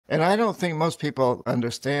And I don't think most people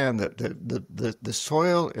understand that the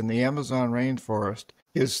soil in the Amazon rainforest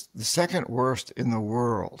is the second worst in the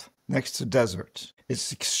world, next to deserts.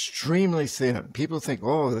 It's extremely thin. People think,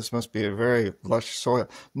 oh, this must be a very lush soil.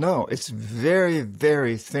 No, it's very,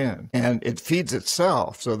 very thin. And it feeds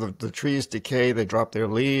itself. So the trees decay, they drop their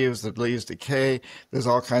leaves, the leaves decay. There's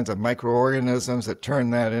all kinds of microorganisms that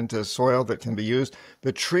turn that into soil that can be used.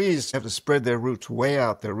 The trees have to spread their roots way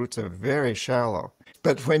out. Their roots are very shallow.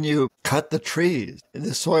 But when you cut the trees,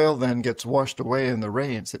 the soil then gets washed away in the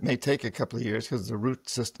rains. It may take a couple of years because the root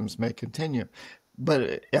systems may continue.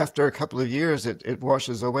 But after a couple of years, it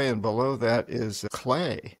washes away, and below that is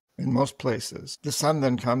clay in most places. The sun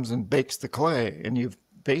then comes and bakes the clay, and you've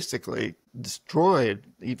basically destroyed,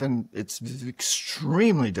 even it's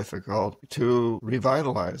extremely difficult to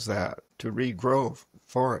revitalize that, to regrow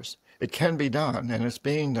forests. It can be done, and it's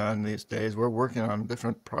being done these days. We're working on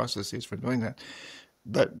different processes for doing that.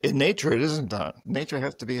 But in nature, it isn't done. Nature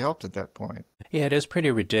has to be helped at that point. Yeah, it is pretty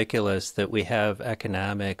ridiculous that we have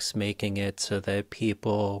economics making it so that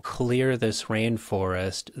people clear this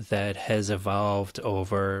rainforest that has evolved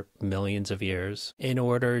over millions of years in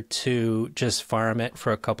order to just farm it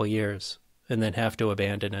for a couple years and then have to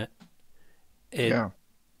abandon it. Yeah.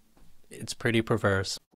 It's pretty perverse.